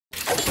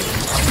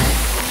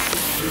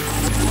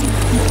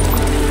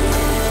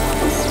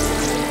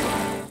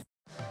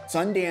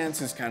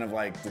Sundance is kind of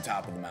like the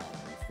top of the mountain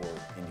for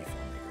indie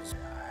filmmakers.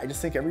 I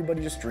just think everybody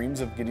just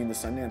dreams of getting to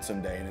Sundance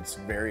someday, and it's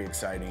very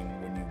exciting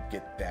when you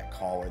get that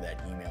call or that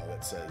email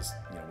that says,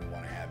 you know, we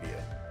want to have you.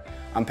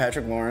 I'm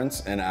Patrick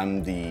Lawrence, and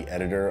I'm the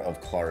editor of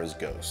Clara's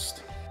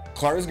Ghost.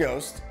 Clara's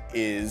Ghost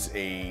is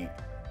a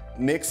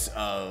mix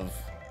of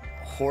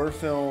horror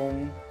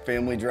film,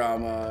 family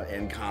drama,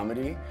 and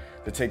comedy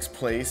that takes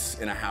place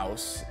in a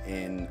house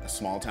in a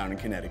small town in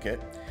Connecticut,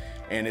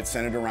 and it's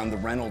centered around the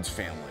Reynolds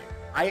family.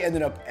 I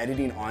ended up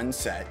editing on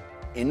set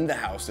in the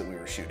house that we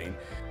were shooting,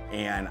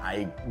 and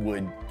I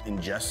would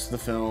ingest the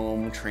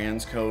film,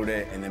 transcode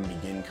it, and then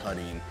begin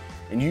cutting.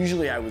 And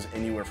usually I was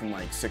anywhere from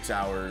like 6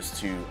 hours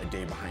to a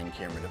day behind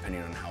camera,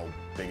 depending on how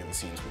big of the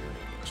scenes we were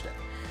doing each day.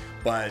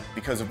 But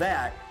because of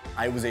that,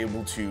 I was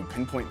able to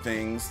pinpoint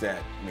things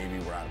that maybe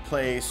were out of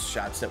place,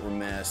 shots that were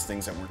missed,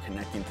 things that weren't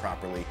connecting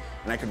properly,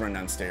 and I could run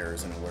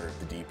downstairs and alert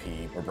the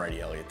DP or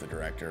Bridey Elliott, the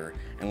director,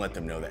 and let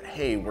them know that,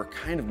 hey, we're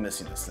kind of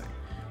missing this thing.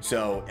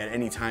 So at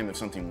any time if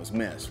something was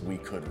missed, we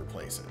could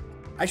replace it.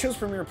 I chose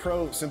Premiere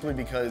Pro simply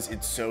because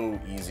it's so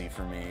easy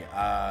for me.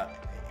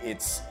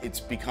 It's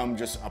become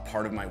just a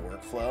part of my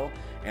workflow,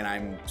 and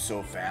I'm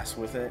so fast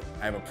with it.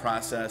 I have a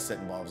process that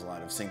involves a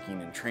lot of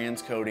syncing and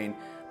transcoding,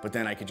 but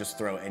then I could just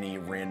throw any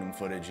random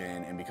footage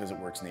in, and because it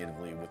works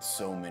natively with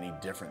so many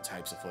different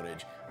types of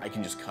footage, I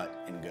can just cut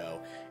and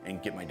go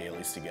and get my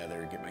dailies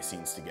together, get my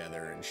scenes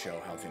together, and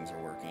show how things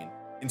are working.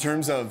 In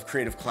terms of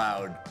Creative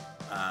Cloud,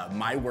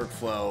 my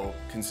workflow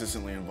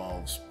consistently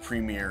involves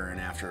Premiere and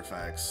After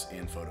Effects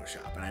and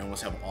Photoshop, and I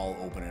almost have all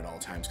open at all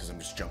times because I'm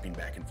just jumping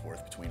back and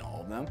forth between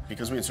all of them.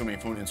 Because we had so many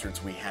phone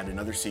inserts, we had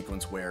another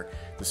sequence where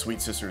the Sweet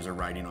Sisters are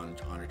riding on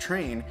a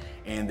train,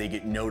 and they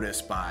get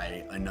noticed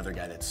by another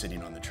guy that's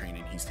sitting on the train,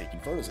 and he's taking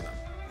photos of them.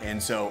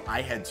 And so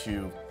I had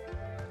to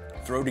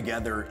throw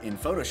together in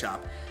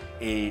Photoshop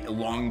a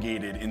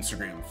elongated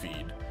Instagram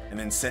feed, and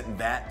then sent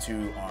that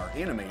to our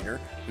animator,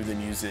 who then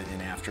used it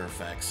in After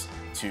Effects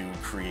to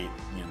create,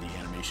 you know, the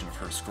animation of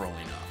her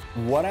scrolling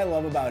up. What I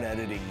love about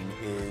editing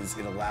is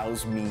it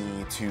allows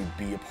me to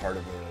be a part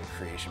of the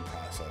creation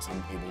process.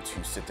 I'm able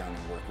to sit down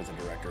and work with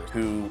a director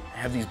who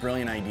have these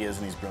brilliant ideas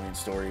and these brilliant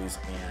stories,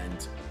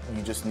 and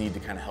you just need to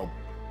kind of help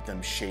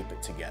them shape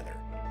it together.